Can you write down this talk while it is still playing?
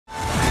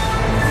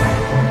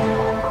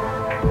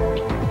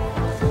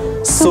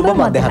සුබ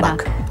මධ්‍යහනක්.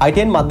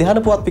 ITN මධ්‍යහන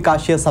පුවත්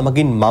විකාශය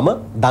සමගින් මම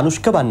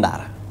ධනුෂ්ක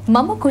බණ්ඩාර.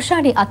 මම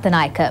කුෂාණි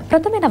අත්තනායක.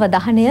 ප්‍රථම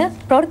නවධානය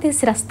ප්‍රවෘත්ති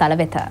සිරස්තල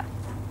වෙත.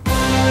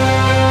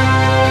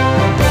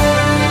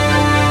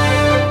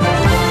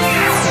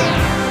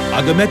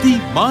 අගමැති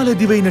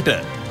මාලදිවයිනට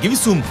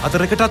ගිවිසුම්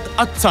 4කටත්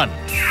අත්සන්.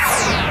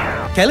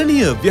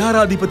 කැලණිය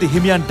විහාරාධිපති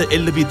හිමියන්ට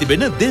එල්ල වී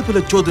තිබෙන දේපල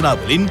චෝදනා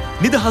වලින්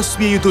නිදහස්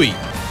විය යුතුයි.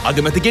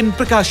 අගමැතිගෙන්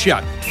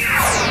ප්‍රකාශයක්.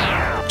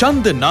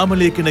 ඡන්ද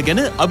නාමලේඛන ගැන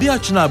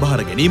අභියාචනා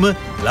බහර ගැනීම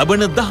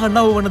ලබන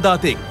 19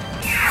 වනදාතෙක්.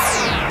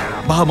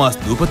 බහමාස්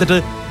දූපතට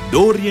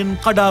ඩෝරියන්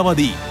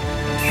කඩාවදී.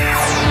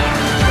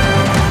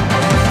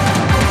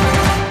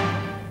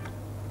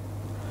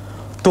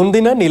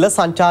 තුන්දින නිල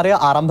සංචාරය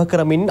ආරම්භ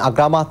කරමින්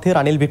අග්‍රාමාත්‍ය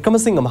රනිල්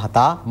වික්‍රමසිංහ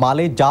මහතා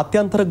මාලේ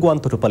ජාත්‍යන්තර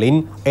ගුවන් තොටුපළින්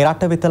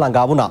එරට වෙත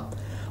ළඟා වුණා.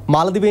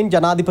 මාලදිවයින්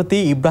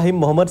ජනාධිපති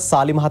ඉබ්‍රාහිම් මොහමඩ්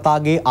සාලි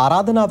මහතාගේ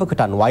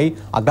ආරාධනාවකට අනුවයි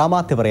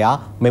අග්‍රාමාත්‍යවරයා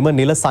මෙම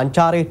නිල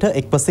සංචාරයට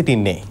එක්ව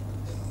සිටින්නේ.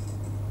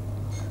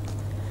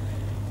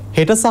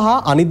 හෙට සහ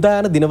අනිද්දා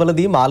යන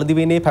දිනවලදී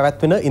මාලදිවයිනේ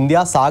පැවැත්වෙන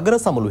ඉන්දියා සාගර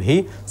සමුළුෙහි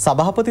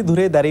සභාපති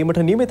ධුරය දැරීමට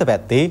නියමිත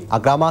පැත්තේ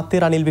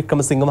අග්‍රාමාත්‍ය රනිල්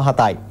වික්‍රමසිංහ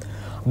මහතායි.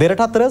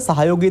 දෙරට අතර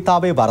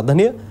සහයෝගීතාවයේ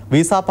වර්ධනය,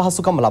 වීසා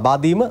පහසුකම් ලබා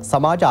දීම,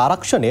 සමාජ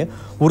ආරක්ෂණය,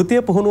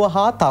 වෘත්තීය පුහුණුව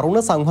හා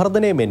තරුණ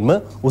සංවර්ධනය මෙන්ම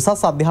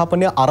උසස්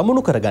අධ්‍යාපනය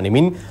අරමුණු කර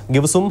ගනිමින්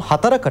ගිවිසුම්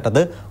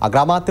 4කටද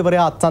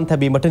අග්‍රාමාත්‍යවරයා අත්සන්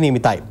තැබීමට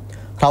නියමිතයි.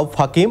 රවුෆ්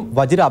හකීම්,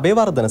 වජිර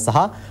අබේවර්ධන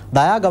සහ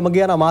දයා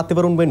ගමගේ යන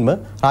අමාත්‍යවරුන් මෙන්ම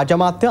රාජ්‍ය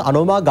අමාත්‍ය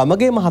අනෝමා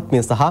ගමගේ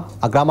මහත්මිය සහ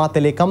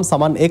අග්‍රාමාත්‍ය ලේකම්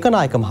සමන්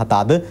ඒකනායක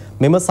මහතාද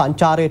මෙම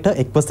සංචාරයට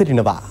එක්ව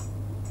සිටිනවා.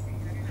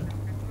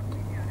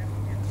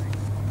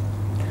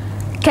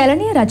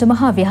 කැලණිය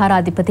රජමහා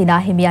විහාරාධිපති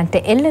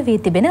නාහිමියන්ට එල්ල වී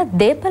තිබෙන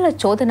දේපල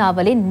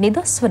චෝදනාවලින්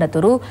නිදොස්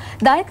වනතුරු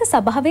දායක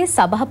සභාවේ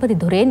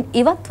සභාපති ධුරයෙන්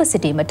ඉවත්ව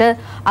සිටීමට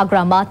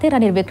අග්‍රාමාත්‍ය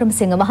රනිල්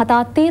වික්‍රමසිංහ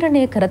මහතා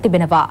තීරණය කර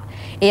තිබෙනවා.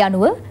 ඒ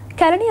අනුව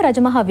කැලණිය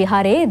රජමහා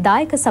විහාරයේ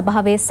දායක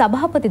සභාවේ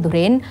සභාපති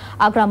ධුරයෙන්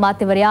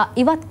අග්‍රාමාත්‍යවරයා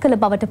ඉවත් කළ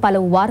බවට පළ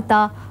වූ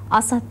වාර්තා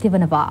අසත්‍ය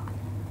වනවා.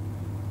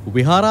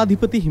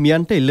 විහාරාධිපති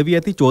හිමියන්ට එල්ල වී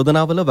ඇති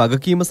චෝදනාවල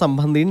වගකීම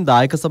සම්බන්ධයෙන්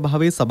දායක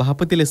සභාවේ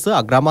සභාපති ලෙස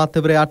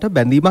අග්‍රාමාත්‍යවරයාට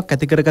බැඳීමක්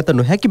ඇති කරගත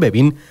නොහැකි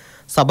බැවින්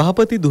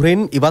සභාපති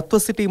ධුරයෙන්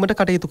ඉවත්ව සිටීමට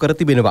කටයුතු කර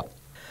තිබෙනවා.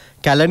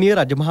 කැලණිය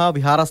රජමහා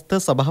විහාරස්ථ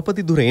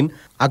සභාපති ධුරයෙන්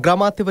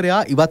අග්‍රාමාත්‍යවරයා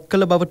ඉවත්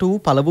කළ බවට වූ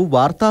පළ වූ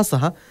වාර්තා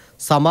සහ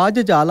සමාජ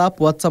ජාලා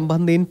පුවත්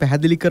සම්බන්ධයෙන්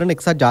පැහැදිලි කරන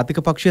එක්සත්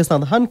ජාතික පක්ෂය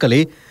සඳහන්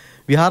කළේ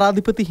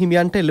විහාරාධිපති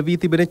හිමියන්ට එල්ල වී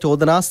තිබෙන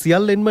චෝදනා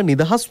සියල්ලෙන්ම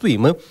නිදහස්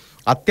වීම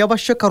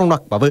අත්‍යවශ්‍ය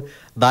කරුණක් බව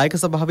දායක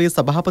සභාවේ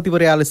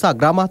සභාපතිවරයා ලෙස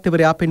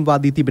අග්‍රාමාත්‍යවරයා පෙන්වා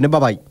දී තිබෙන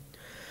බවයි.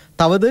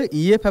 තවද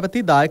ඊයේ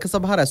පැවති දායක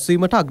සභා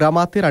රැස්වීමට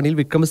අග්‍රාමාත්‍ය රනිල්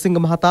වික්‍රමසිංහ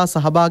මහතා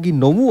සහභාගී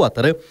නොවූ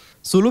අතර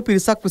සුළු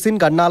පිරිසක් විසින්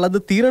ගන්නා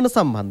ලද තීරණ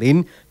සම්බන්ධයෙන්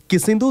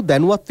කිසිදු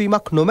දැනුවත්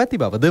වීමක්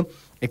නොමැති බවද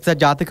එක්සත්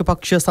ජාතික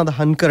පක්ෂය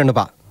සඳහන්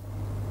කරනවා.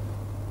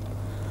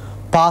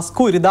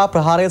 පාස්කු ඉරිදා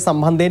ප්‍රහාරය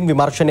සම්බන්ධයෙන්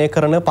විමර්ශනය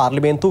කරන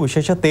පාර්ලිමේන්තු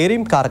විශේෂ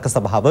තේරීම් කාරක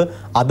සභාව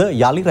අද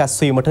යලි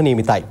රැස්වීමට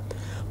නියමිතයි.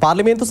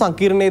 පාර්ලිමේන්තු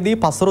සංකීර්ණයේදී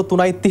පසර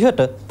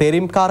 3:30ට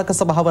තේරීම් කාරක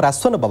සභාව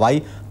රැස්වන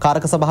බවයි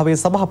කාරක සභාවේ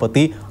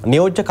සභාපති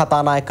නියෝජ්‍ය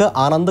කතානායක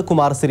ආනන්ද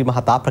කුමාරසිරි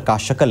මහතා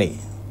ප්‍රකාශ කළේ.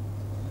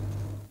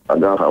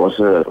 අද හවස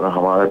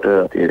හමාරට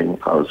තේරීම්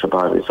කාරක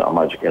සභාවේ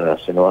සමාජිකයන්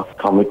රැස් වෙනවා.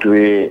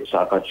 කමිටුවේ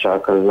සාකච්ඡා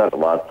කළා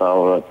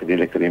වාර්තාව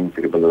පිළිලෙ කිරීම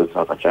පිළිබඳව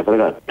සාකච්ඡා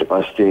කරගන්න. ඊට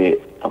පස්සේ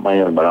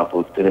තමයි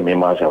බලාපොරොත්තු වෙන මේ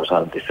මාසයේ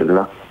අවසාන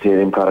තිස්සෙල්ලා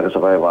තේරීම් කාරක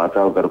සභාවේ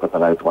වාර්තාව කරු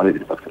කතානායකතුමා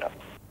ඉදිරිපත් කළා.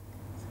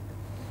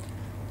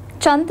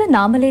 ඡන්ද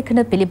නාමලේඛන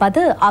පිළිබඳ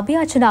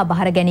අභියාචනා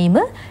බහර ගැනීම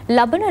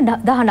ලබන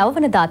 19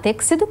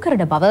 වනදාතෙක් සිදු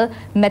කරන බව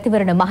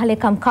මැතිවරණ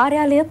මහලේකම්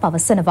කාර්යාලය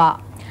පවසනවා.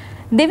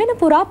 දෙවෙනි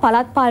පුරා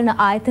පළාත් පාලන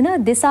ආයතන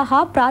දිසා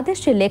හා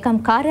ප්‍රාදේශීය ලේකම්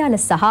කාර්යාල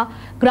සහ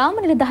ග්‍රාම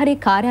නිලධාරී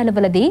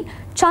කාර්යාලවලදී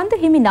ඡන්ද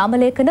හිමි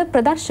නාමලේඛන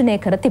ප්‍රදර්ශනය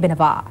කර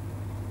තිබෙනවා.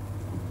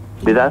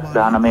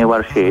 2019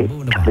 වර්ෂයේ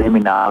හිමි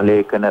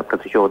නාමලේඛන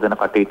ප්‍රතිශෝධන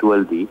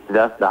කටයුතුවලදී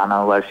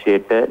 2019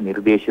 වර්ෂයට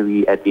නිර්දේශ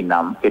වී ඇති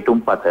නම්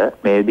කෙටුම්පත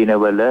මේ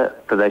දිනවල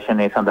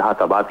ප්‍රදර්ශනය සඳහා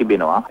තබා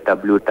තිබෙනවා.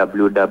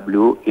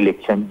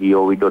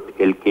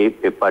 www.electiongov.lk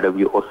වෙබ්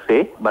අඩවිය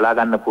ඔස්සේ බලා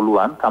ගන්න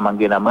පුළුවන්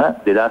තමන්ගේ නම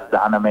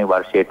 2019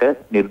 වර්ෂයට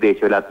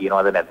නිර්දේශ වෙලා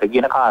තියෙනවද නැද්ද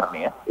කියන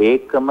කාරණය.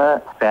 ඒකම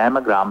සෑම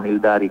ග්‍රාම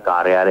නිලධාරී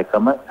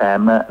කාර්යාලයකම,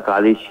 සෑම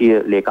ප්‍රාදේශීය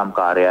ලේකම්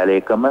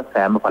කාර්යාලයකම,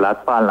 සෑම පළාත්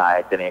පාලන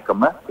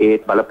ආයතනයකම ඒ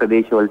බල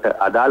ප්‍රදේශවලට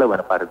අදාළ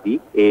වන පරිදි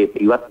ඒ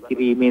ඉවත්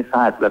කිරීමේ සහ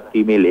ඇතුළත්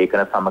වීමේ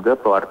ලේඛන සමග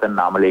ප්‍රවර්තන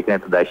නාම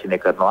ලේඛන ප්‍රදර්ශනය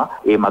කරනවා.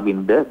 ඒ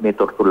මගින්ද මේ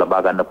තොරතුරු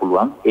ලබා ගන්න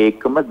පුළුවන්.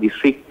 ඒකම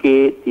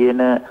දිස්ත්‍රික්කයේ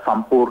තියෙන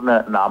සම්පූර්ණ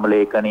නාම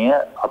ලේඛනය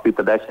අපි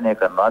ප්‍රදර්ශනය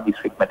කරනවා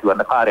දිස්ත්‍රික්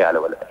මැතිවරණ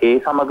කාර්යාලවල. ඒ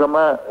සමගම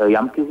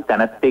යම්කිසි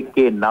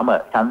තැනැත්තෙක්ගේ නම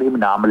ඡන්දහිමි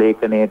නාම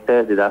ලේඛනයට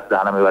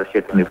 2019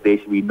 වර්ෂයට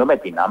නිර්දේශ වී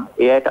නොමැති නම්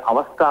එයට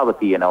අවස්ථාව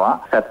තියෙනවා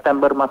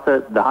සැප්තැම්බර් මාස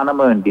 19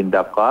 වෙනි දින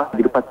දක්වා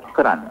ඉදිරිපත්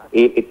කරන්න.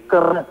 ඒ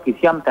එක්කරන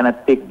කිසියම්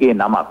තැනැත්තෙක්ගේ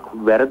නමක්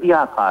වැරදි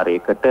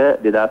ආකාරයකට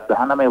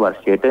 2019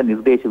 වර්ෂයට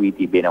නිර්දේශ වී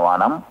තිබෙනවා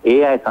නම් ඒ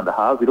අය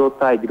සඳහා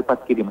විරෝධතා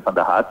ඉදිරිපත් කිරීම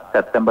සඳහා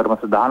සැප්තැම්බර්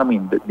මාස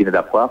 19 දින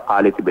දක්වා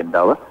කාලය තිබෙන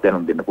බව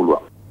දැනුම් දෙන්න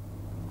පුළුවන්.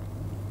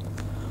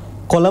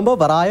 කොළඹ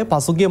වරාය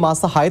පසුගිය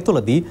මාස 6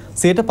 තුලදී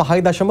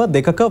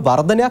 5.2%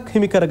 වර්ධනයක්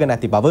හිමි කරගෙන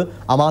ඇති බව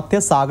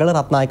අමාත්‍ය සාගල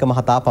රත්නායක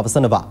මහතා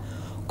පවසනවා.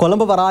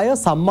 කොළඹ වරාය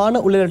සම්මාන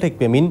උළෙලට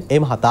එක්වෙමින් ඒ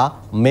මහතා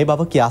මේ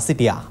බව කියා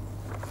සිටියා.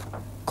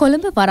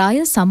 කොළඹ වරාය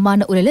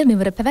සම්මාන උළෙල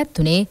මෙවර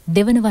පැවැත්වුණේ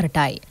දෙවන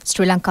වරටයි.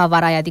 ශ්‍රී ලංකා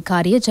වරාය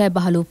අධිකාරිය ජය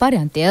බහලු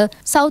පර්යන්තය,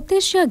 සවුත්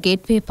ඒෂියා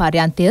ගේට්වේ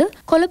පර්යන්තය,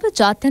 කොළඹ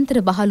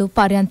ජාත්‍යන්තර බහලු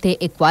පර්යන්තය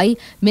එක්වයි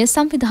මේ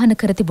සංවිධාන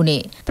කර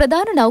තිබුණේ.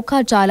 ප්‍රධාන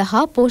නෞකා ජාල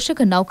හා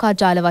පෝෂක නෞකා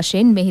ජාල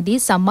වශයෙන් මෙහිදී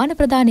සම්මාන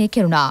ප්‍රදානය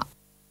කෙරුණා.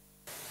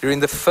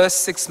 During the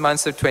first 6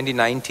 months of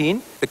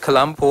 2019, the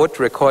Colombo port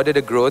recorded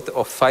a growth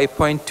of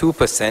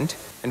 5.2%,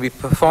 and we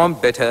performed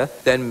better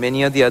than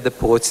many of the other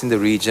ports in the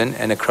region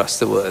and across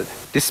the world.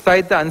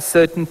 Despite the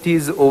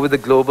uncertainties over the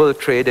global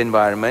trade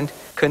environment,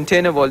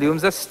 container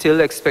volumes are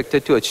still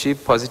expected to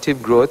achieve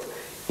positive growth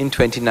in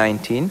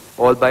 2019,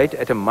 albeit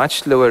at a much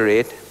lower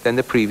rate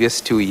than the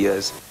previous 2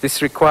 years. This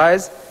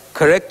requires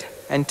correct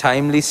and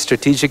timely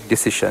strategic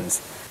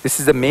decisions. This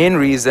is the main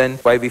reason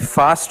why we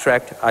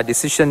fast-tracked our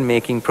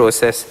decision-making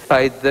process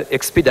by the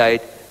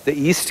expedite the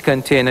East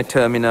Container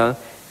Terminal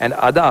and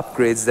other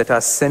upgrades that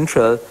are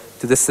central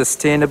to the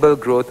sustainable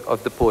growth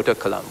of the Port of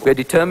Colombo. We are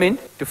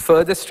determined to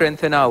further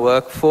strengthen our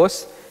workforce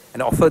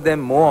and offer them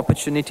more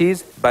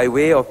opportunities by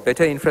way of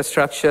better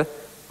infrastructure,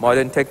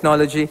 modern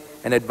technology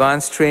and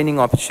advanced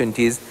training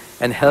opportunities,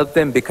 and help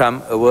them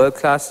become a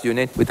world-class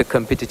unit with a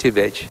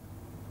competitive edge.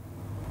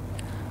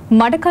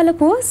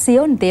 Madakalapuwa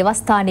Zion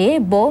දේවස්ථානයේ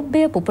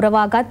බෝම්බය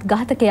පුපුරවාගත්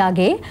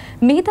ඝාතකයාගේ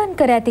මිහිදන්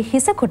කර ඇති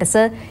හිස කොටස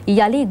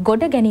යලි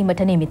ගොඩ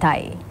ගැනීමට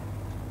නියමිතයි.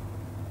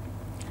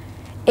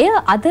 එය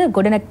අද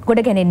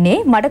ගොඩ ගැනෙන්නේ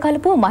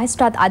මඩකලපුව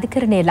මහේස්ත්‍රාත්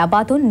අධිකරණයේ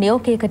ලබා දුන්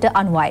නියෝගයකට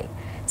අනුවයි.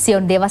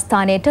 සියොන්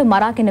දේවස්ථානයට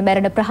මරාගෙන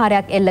මැරෙන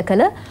ප්‍රහාරයක් එල්ල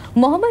කළ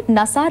මොහමඩ්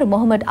නසාර්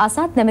මොහමඩ්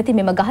අසාද් නැමැති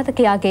මෙම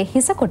ඝාතකයාගේ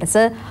හිස කොටස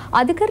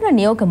අධිකරණ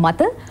නියෝග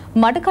මත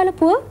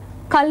මඩකලපුව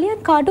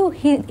කල්යන් කාඩු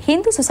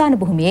හින්දු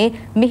සුසාන භූමියේ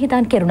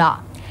මිහිදන් කෙරුණා.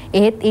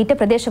 ඒත් ඊට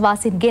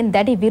ප්‍රදේශවාසීන්ගෙන්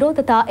දැඩි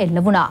විරෝධතා එල්ල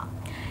වුණා.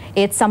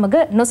 ඒත් සමග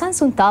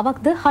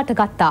නොසන්සුන්තාවක්ද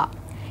හටගත්තා.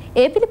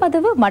 ඒ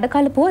පිළිබඳව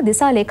මඩකලපුව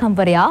දිසා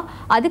ලේකම්වරයා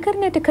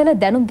අධිකරණයට කළ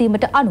දැනුම්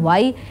දීමට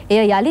අනුවයි එය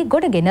යලි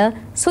ගොඩගෙන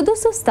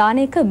සුදුසු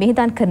ස්ථානයක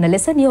මිහිදන් කරන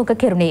ලෙස නියෝග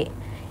කෙරුණේ.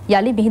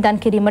 යලි මිහිදන්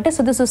කිරීමට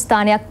සුදුසු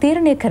ස්ථානයක්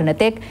තීරණය කරන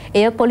තෙක්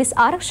එය පොලිස්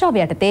ආරක්ෂාව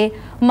යටතේ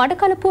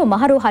මඩකලපුව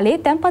මහරෝහලේ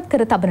තැන්පත්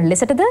කර තබන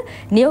ලෙසටද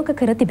නියෝග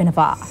කර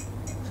තිබෙනවා.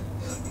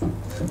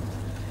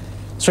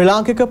 ශ්‍රී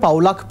ලාංකික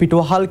පවුලක්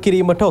පිටුවහල්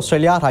කිරීමට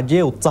ඔස්ට්‍රේලියා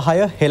රජයේ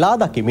උත්සාහය හෙලා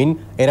දකිමින්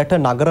එරට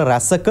නගර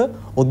රැසක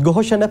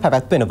උද්ඝෝෂණ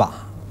පැවැත්වෙනවා.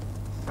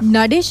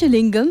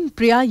 නඩේශලිංගම්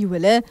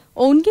ප්‍රියායුවල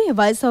ඔවුන්ගේ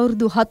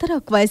වයසවුරුදු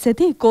 4ක් වයස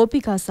ඇති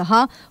කෝපිකා සහ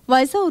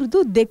වයසවුරුදු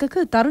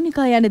 2ක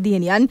තරුණිකා යන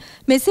දියණියන්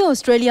මෙසේ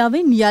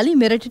ඔස්ට්‍රේලියාවෙන් යලි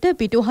මෙරටට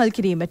පිටුවහල්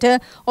කිරීමට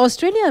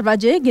ඔස්ට්‍රේලියා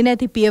රජය ගෙන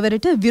ඇති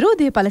පියවරට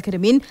විරෝධය පළ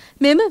කරමින්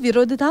මෙම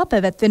විරෝධතා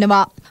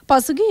පැවැත්වෙනවා.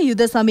 පසුගිය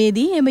යුද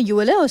සමයේදී එම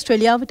යුවල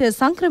ඔස්ට්‍රේලියාවට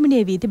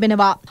සංක්‍රමණය වී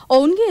තිබෙනවා.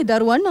 ඔවුන්ගේ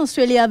දරුවන්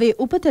ඔස්ට්‍රේලියාවේ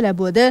උපත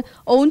ලැබුවද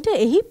ඔවුන්ට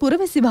එහි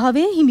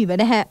පුරවැසිභාවය හිමිව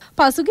නැහැ.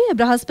 පසුගිය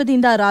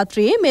බ්‍රහස්පතින්දා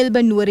රාත්‍රියේ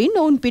මෙල්බන්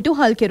නුවරින් ඔවුන්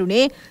පිටුවහල්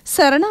කෙරුණේ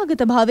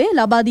සරණාගත භාවය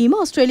ලබා දීම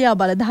ඔස්ට්‍රේලියා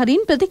බලධාරීන්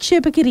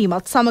ප්‍රතික්ෂේප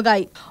කිරීමත්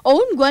සමගයි.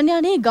 ඔවුන් ගුවන්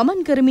යානයේ ගමන්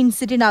කරමින්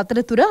සිටින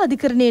අතරතුර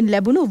අධිකරණයෙන්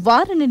ලැබුණු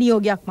වාරණ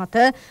නියෝගයක්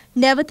මත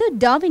නැවත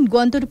ඩාවින්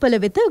ගුවන්තොටුපළ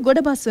වෙත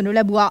ගොඩබස්වනු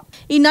ලැබුවා.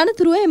 ඉන්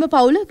අනතුරුව එම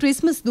පවුල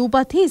ක්‍රිස්මස්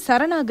දූපත්හි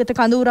සරණාගත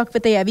කඳවුරක්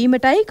වෙත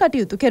යැවීමටයි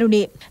කටයුතු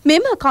කෙරුණේ.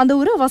 මෙම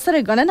කඳවුර වසර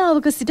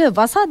ගණනාවක සිට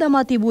වසා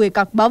දමා තිබූ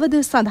එකක්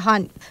බවද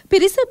සඳහන්.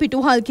 පිරිස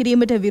පිටුවහල්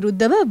කිරීමට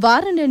විරුද්ධව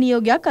වාරණ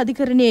නියෝගයක්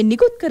අධිකරණයේ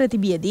නිකුත් කර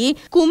තිබියදී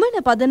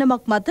කුමන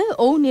පදනමක් මත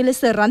ඔවුන්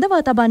එලෙස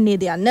රඳවා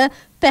තබන්නේද යන්න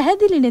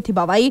පැහැදිලි නැති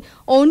බවයි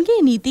ඔවුන්ගේ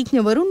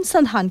නීතිඥවරුන්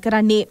සඳහන්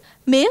කරන්නේ.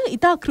 මෙය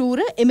ඉතා ක්‍රූර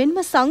එමෙන්ම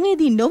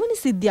සංවේදී නොවන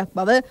සිද්ධියක්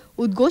බව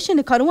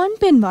උද්ඝෝෂණකරුවන්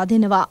පෙන්වා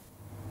දෙනවා.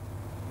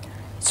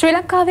 ශ්‍රී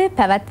ලංකාවේ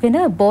පැවැත්වෙන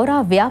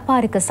බෝරා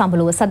ව්‍යාපාරික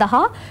සමුළුව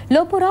සඳහා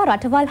ලෝපුරා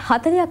රටවල්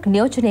 40ක්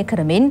නියෝජනය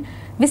කරමින්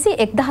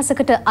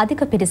 21,000කට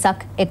අධික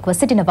පිරිසක් එක්ව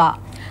සිටිනවා.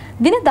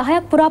 දින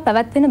 10ක් පුරා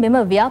පැවැත්වෙන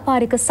මෙම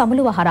ව්‍යාපාරික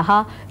සමුළුව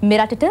හරහා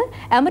මෙරටට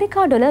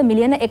ඇමරිකා ඩොලර්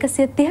මිලියන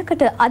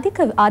 130කට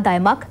අධික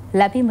ආදායමක්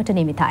ලැබීමට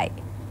නියමිතයි.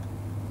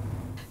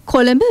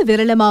 කොළඹ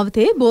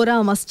වෙරළමාවතේ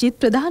බෝරා මස්ජිද්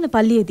ප්‍රධාන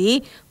පල්ලියේදී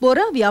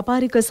බෝරා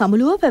ව්‍යාපාරික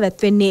සමුළුව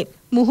පැවැත්වෙන්නේ.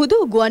 මුහුදු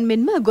ගුවන්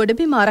මෙන්ම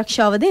ගොඩබිම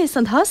ආරක්ෂාවද ඒ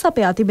සඳහා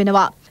සපයා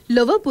තිබෙනවා.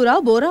 ලොව පුරා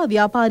බෝරා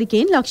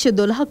ව්‍යාපාරිකයන් ලක්ෂ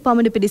 12ක්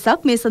පමණ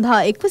පිරිසක් මේ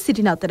සඳහා එක්ව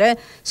සිටින අතර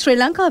ශ්‍රී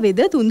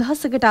ලංකාවේද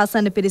 3,000කට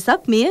ආසන්න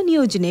පිරිසක් මෙය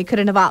නියෝජනය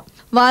කරනවා.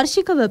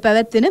 වාර්ෂිකව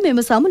පැවැත්වෙන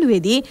මෙම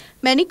සමුළුවේදී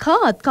මැණික් හා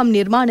අත්කම්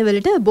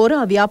නිර්මාණවලට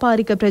බෝරා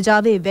ව්‍යාපාරික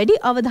ප්‍රජාවේ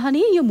වැඩි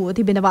අවධානය යොමුව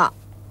තිබෙනවා.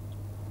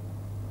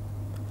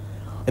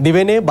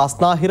 දිවෙනේ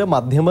බස්නාහිර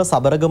මධ්‍යම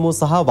සබරගමු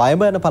සහ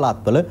වයඹ යන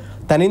පළාත්වල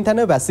තනින්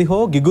තන වැසි හෝ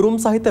ගිගුරුම්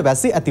සහිත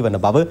වැසි ඇතිවන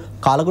බව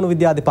කාලගුණ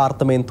විද්‍යා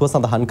දෙපාර්තමේන්තුව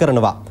සඳහන්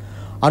කරනවා.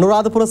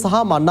 අනුරාධපුර සහ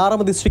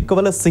මන්නාරම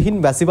දිස්ත්‍රික්කවල සිහින්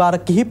වැසිවාර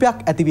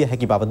කිහිපයක් ඇතිවිය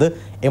හැකි බවද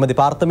එම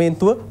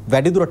දෙපාර්තමේන්තුව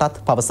වැඩිදුරටත්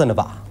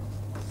පවසනවා.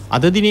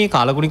 අද දිනේ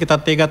කාලගුණික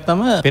තත්ත්වය ගත්තම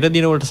පෙර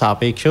දිනවලට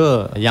සාපේක්ෂව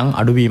යම්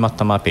අඩුවීමක්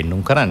තමයි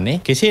පෙන්눔 කරන්නේ.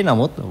 කෙසේ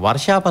නමුත්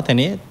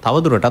වර්ෂාපතනයේ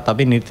තවදුරටත්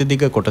අපි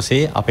නිර්තිදිග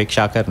කොටසේ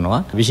අපේක්ෂා කරනවා.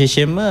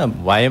 විශේෂයෙන්ම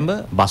වයඹ,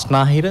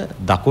 බස්නාහිර,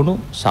 දකුණු,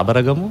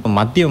 සබරගමු,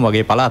 මධ්‍යම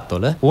වගේ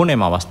පළාත්වල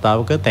ඕනෑම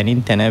අවස්ථාවක තනින්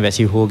තන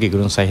වැසි හෝ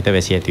ගිගුරුන් සහිත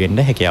වැසි ඇති වෙන්න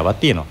හැකියාවක්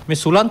තියෙනවා.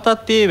 මේ සුළං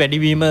තත්ත්වයේ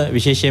වැඩිවීම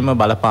විශේෂයෙන්ම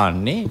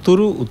බලපාන්නේ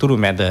උතුරු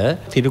මැද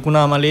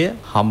තිරිකුණාමලය,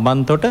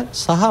 හම්බන්තොට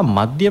සහ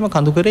මධ්‍යම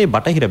කඳුකරේ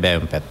බටහිර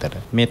බෑවුම්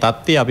පැත්තට. මේ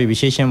තත්ත්වය අපි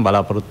විශේෂයෙන්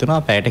බලාපොරොත්තු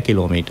වෙනවා පැයට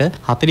කිලෝමීටර්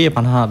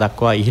 40-50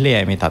 දක්වා ඉහළ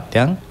යෑමේ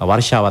තත්ත්වයන්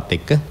වර්ෂාවත්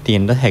එක්ක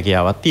තියෙන්න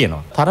හැකියාවක්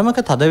තියෙනවා. තරමක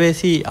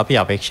තදවැසි අපි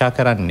අපේක්ෂා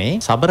කරන්නේ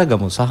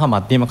සබරගමු සහ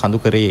මධ්‍යම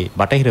කඳුකරේ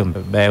බටහිර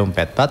බෑවුම්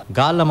පැත්තත්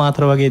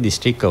ගාල්ල-මාතර වගේ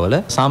දිස්ත්‍රික්කවල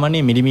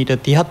සාමාන්‍ය මිලිමීටර්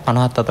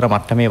 30-50 අතර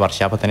මට්ටමේ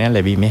වර්ෂාපතනයන්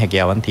ලැබීමේ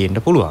හැකියාවන්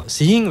තියෙන්න පුළුවන්.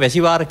 සිහින්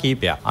වැසිවාර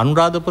කීපයක්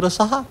අනුරාධපුර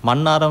සහ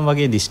මන්නාරම්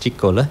වගේ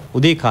දිස්ත්‍රික්කවල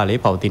උදේ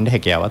කාලයේ පවතින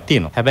හැකියාවක්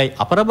තියෙනවා. හැබැයි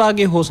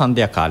අපරභාගයේ හෝ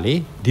සන්ධ්‍යා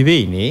කාලයේ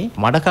දිවයිනේ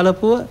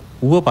මඩකලපුව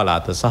ඌව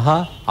පළාත සහ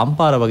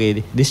අම්පාර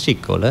වගේ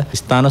දිස්ත්‍රික්කවල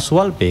ස්ථාන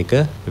සුවල්පයක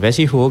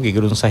වැසි හෝ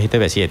ගිගුරුන් සහිත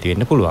වැසි ඇති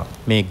වෙන්න පුළුවන්.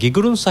 මේ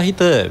ගිගුරුන්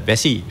සහිත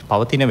වැසි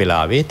පවතින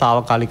වෙලාවේ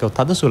తాවකාලිකව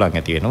තද සුළං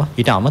ඇති වෙනවා.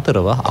 ඊට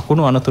අමතරව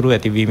අකුණු අනතුරු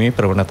ඇතිවීමේ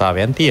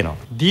ප්‍රවණතාවයන් තියෙනවා.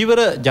 දීවර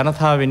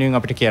ජනතාව වෙනුවෙන්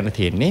අපිට කියන්න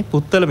තියෙන්නේ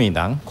පුත්තලම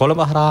ඉඳන්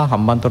කොළඹ හරහා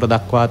හම්බන්තොට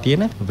දක්වා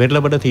තියෙන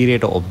වෙරළබඩ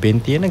තීරයට ඔබ්බෙන්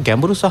තියෙන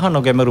ගැඹුරු සහ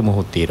නොගැඹුරු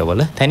මුහුත්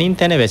තීරවල තනින්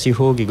තන වැසි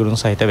හෝ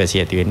ගිගුරුන් සහිත වැසි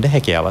ඇති වෙන්න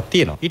හැකියාවක්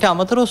තියෙනවා. ඊට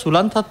අමතරව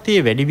සුළං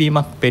තත්ත්වයේ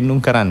වැඩිවීමක්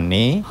පෙන්눔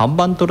කරන්නේ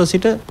හම්බන්තොට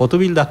සිට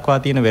පොතුවිල් දක්වා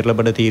තියෙන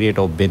වෙරළබඩ තීරයට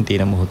ඔබ්බෙන්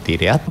තියෙන මුහුත්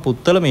තීරයත්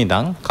පුත්තලම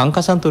ඉඳන්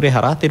කංකසන්තුරේ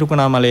හරහා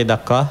තිරුකුණාමලය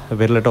දක්වා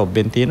වෙරළට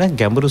ඔබ්බෙන් තියෙන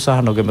ගැඹුරු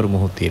සහ නොගැඹුරු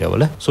මුහුත්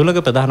තීරවල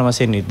සුළඟ ප්‍රධාන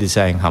වශයෙන්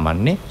නිර්දිශයෙන්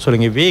හමන්නේ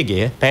සුළඟේ වේගය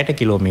පැයට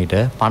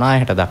කිලෝමීටර්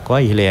 50-60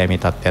 දක්වා ඉහළ යෑමේ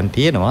තත්ත්වයන්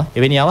තියෙනවා.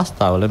 එවැනි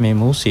අවස්ථාවල මේ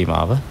මුහු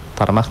සීමාව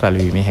තරමක්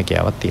රළු වීමේ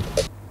හැකියාවක්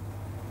තියෙනවා.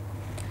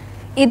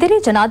 ඉදිරි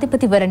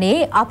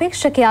ජනාධිපතිවරණයේ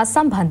අපේක්ෂකයා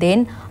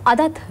සම්බන්ධයෙන්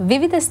අදත්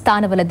විවිධ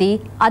ස්ථානවලදී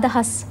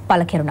අදහස්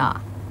පළ කෙරුණා.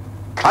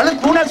 අලුත්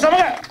පුණක්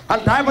සමග අර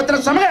නායපත්‍ර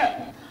සමග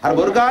අර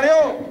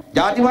බොරුකාරයෝ,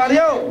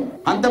 ජාතිවාදියෝ,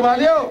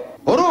 අන්තවාදියෝ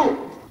බොරු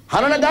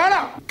හරල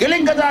දාලා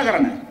කෙලින් කතා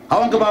කරන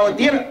අවංක බව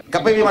තියෙන,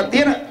 කැපවීමක්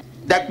තියෙන,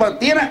 දැක්මක්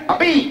තියෙන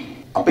අපි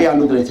අපේ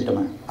අලුතේ සිටම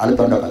අලුත්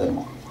වණ්ඩක්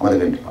හදනවා. අමතක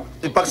වෙන්න එපා.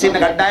 විපක්ෂින්න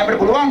කණ්ඩායමට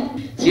පුළුවන්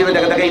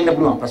 100% ඉන්න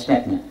පුළුවන්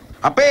ප්‍රශ්නයක් නෑ.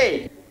 අපේ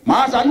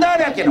මහා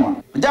සන්දානයක් එනවා.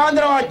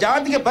 ජාන්දරවා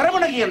ජාතික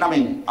පෙරමුණ කියන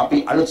නමින්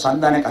අපි අලුත්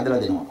සන්දානයක් අදලා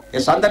දෙනවා.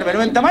 ඒ සන්දාන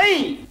වෙනුවෙන්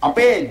තමයි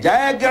අපේ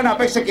ජයග්‍රහණ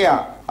අපේක්ෂකයා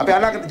අපේ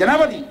අනාගත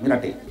ජනාධිපති මේ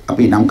රටේ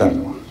අපි නම්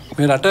කරනවා.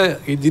 මේ රට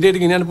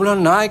ඉදිරියට ගෙනියන්න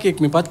පුළුවන් නායකයෙක්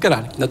මෙපත්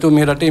කරන්නේ. නැතුව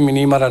මේ රටේ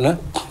මිනිමරණ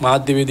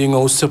මාධ්‍යවේදීන්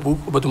උස්සපු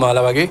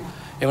ඔබතුමාලා වගේ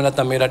එහෙම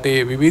නැත්නම් මේ රටේ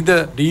විවිධ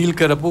ඩීල්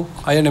කරපු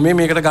අය නෙමෙයි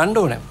මේකට ගන්න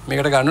ඕනේ.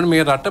 මේකට ගන්න ඕනේ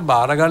මේ රට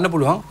බාර ගන්න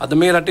පුළුවන්. අද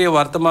මේ රටේ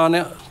වර්තමාන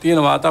තියෙන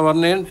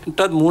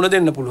වාතාවරණයටත් මූණ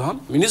දෙන්න පුළුවන්.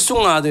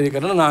 මිනිස්සුන් ආදරය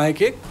කරන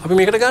නායකයෙක් අපි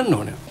මේකට ගන්න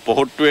ඕනේ.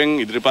 පොහොට්ටුවෙන්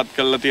ඉදිරිපත්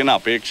කරලා තියෙන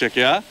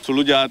අපේක්ෂකයා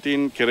සුළු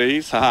ජාතීන් කෙරෙහි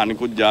සහ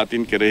අනිකුත්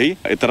ජාතීන් කෙරෙහි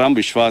තරම්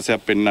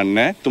විශ්වාසයක් පෙන්වන්නේ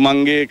නැහැ.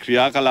 තුමන්ගේ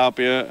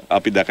ක්‍රියාකලාපය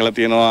අපි දැකලා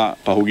තියෙනවා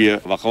පහුගිය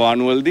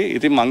වකවානුවලදී.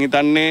 ඉතින් මං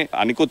හිතන්නේ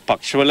අනිකුත්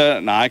පක්ෂවල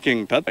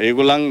නායකයන්ටත්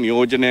ඒගොල්ලන්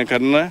නියෝජනය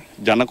කරන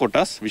ජන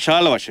කොටස්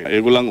විශාල වශයෙන්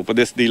ඒගොල්ලන්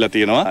උපදෙස් දීලා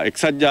තියෙනවා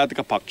එක්සත්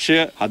ජාතික පක්ෂය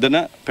හදන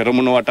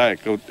පෙරමුණ වටා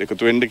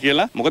එකතු වෙන්න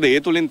කියලා. මොකද ඒ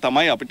තුලින්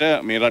තමයි අපිට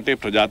මේ රටේ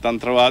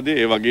ප්‍රජාතන්ත්‍රවාදී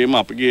ඒ වගේම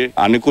අපගේ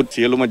අනිකුත්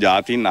සියලුම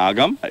ජාතීන්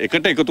ආගම්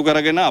එකට එකතු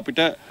කරගෙන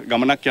අපිට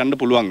ගමනක් යන්න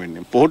පුළුවන්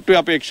වෙන්නේ. පොහොට්ටුවේ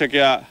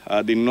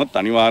අපේක්ෂකයා දින්නොත්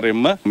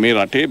අනිවාර්යයෙන්ම මේ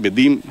රටේ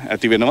බෙදීම්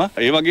ඇති වෙනවා.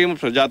 ඒ වගේම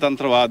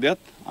ප්‍රජාතන්ත්‍රවාදයත්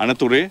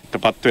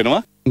අනතුරේටපත්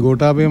වෙනවා.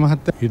 ගෝඨාභය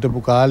මහත්තයා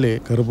හිටපු කාලේ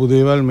කරපු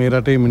දේවල් මේ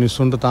රටේ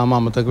මිනිස්සුන්ට තාම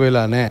අමතක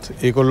වෙලා නැහැ.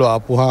 ඒගොල්ලෝ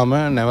ආපුවාම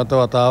නැවත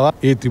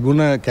වතාවක් ඒ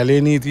තිබුණ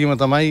කැලේ නීතියම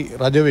තමයි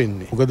රජ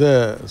වෙන්නේ. මොකද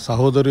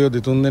සහෝදරයෝ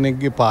දෙතුන්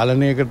දෙනෙක්ගේ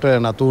පාලනයකට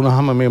නතු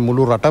වුනහම මේ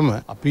මුළු රටම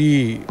අපි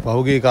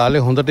පහුගිය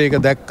කාලේ හොඳට ඒක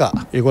දැක්කා.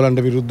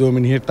 ඒගොල්ලන්ට විරුද්ධව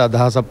මිනිහෙට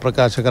අදහසක්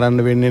ප්‍රකාශ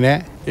කරන්න වෙන්නේ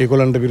නැහැ.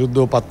 ඒගොල්ලන්ට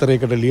විරුද්ධව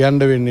පත්තරයකට ලියන්න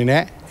වෙන්නේ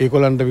නැහැ.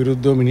 ඒගොල්ලන්ට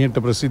විරුද්ධව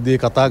මිනිහෙට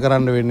ප්‍රසිද්ධියේ කතා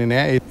කරන්න වෙන්නේ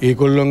නැහැ.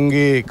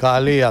 ඒගොල්ලන්ගේ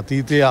කාලේ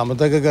අතීතය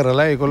අමතක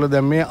කරලා ඒගොල්ලෝ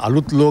දැන් මේ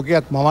අලුත්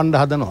ලෝකයක් මවන්න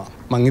හදනවා.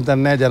 මං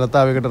හිතන්නේ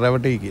ජනතාවයකට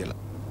රැවටෙයි කියලා.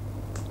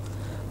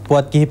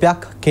 පුවත්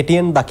කිහිපයක්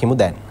කෙටියෙන් දකිමු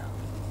දැන්.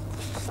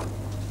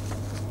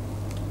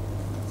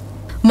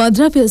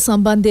 මද්‍රව්‍ය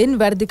සම්බන්ධයෙන්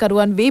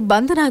වැරදිකරුවන් වී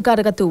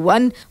බන්ධනාගාරගත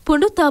වූවන්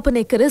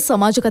පුනරුත්ථාපනය කර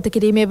සමාජගත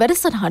කිරීමේ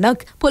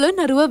වැඩසටහනක්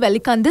පොළොන්නරුව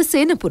වැලිකන්ද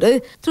සේනපුර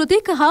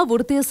තෘතීක හා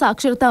වෘත්තීය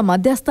සාක්ෂරතා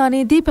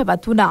මධ්‍යස්ථානයේදී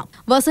පැවැත්වුණා.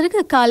 වසරක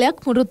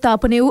කාලයක්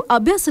පුනරුත්ථාපනය වූ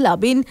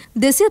අභ්‍යාසලාභීන්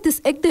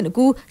 231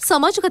 දෙනෙකු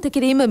සමාජගත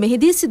කිරීම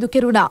මෙහිදී සිදු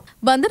කෙරුණා.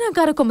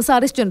 බන්ධනාගාර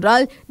කොමසාරිස්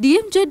ජෙනරාල්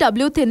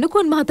DMJW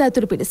තෙන්නකෝන් මහතා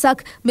ඇතුළු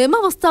පිරිසක්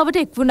මෙම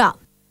අවස්ථාවට එක් වුණා.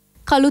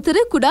 කළුතර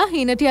කුඩා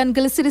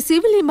හීනටියන්ගල සිරි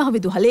සීවලී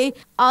මහවිදුහලේ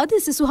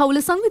ආදී සිසු හවුල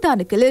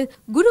සංවිධානය කළ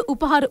ගුරු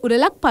උපහාර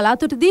උරලක්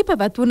පලාතොටදී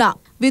පැවැත්වුණා.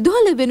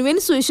 විදුහල වෙනුවෙන්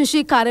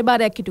සුවිශේෂී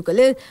කාර්යභාරයක් ඉටු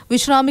කළ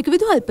විශ්‍රාමික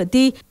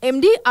විදුහල්පති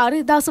MD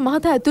ආර්යදාස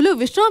මහතා ඇතුළු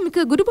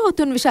විශ්‍රාමික ගුරු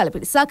බෞද්ධුන් විශාල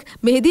පිරිසක්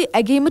මෙහිදී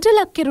ඇගීමට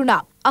ලක්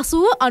කෙරුණා.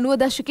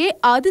 80-90 දශකයේ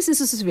ආදී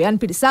සිසු සිසුවියන්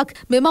පිරිසක්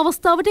මෙම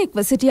අවස්ථාවට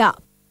එක්ව සිටියා.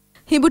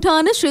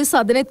 හිඹුටාන ශ්‍රී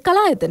සදනෙත්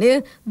කලායතනය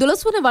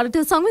 12 වන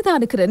වරට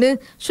සංවිධානය කරන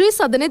ශ්‍රී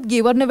සදනෙත්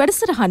ගීවරණ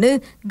වැඩසටහන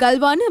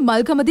ගල්වාන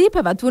මල්ගමදී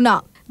පැවැත්වුණා.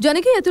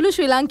 ජනකී ඇතුළු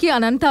ශ්‍රී ලාංකීය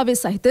අනන්තාවේ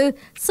සහිත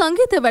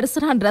සංගීත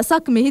වැඩසටහන්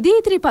රැසක් මෙහිදී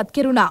ඉදිරිපත්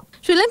කෙරුණා.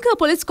 ශ්‍රී ලංකා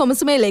පොලිස්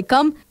කොමසමේ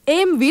ලේකම්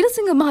එම්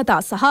වීරසිංහ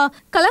මහතා සහ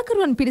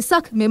කලාකරුවන්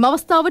පිරිසක් මෙම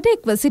අවස්ථාවට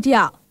එක්ව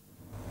සිටියා.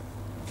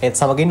 ඒත්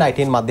සමගින්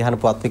ITN මධ්‍යහන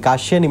පුවත්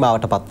විකාශය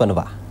නිමාවට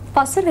පත්වනවා.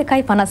 පසුර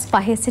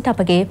 1:55 සිට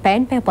අපගේ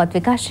පැන් පැය පුවත්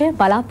විකාශය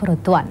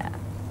බලාපොරොත්තු වන්න.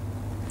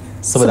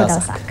 සුබ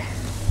දවසක්.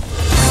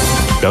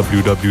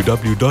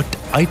 www.itnnews.lk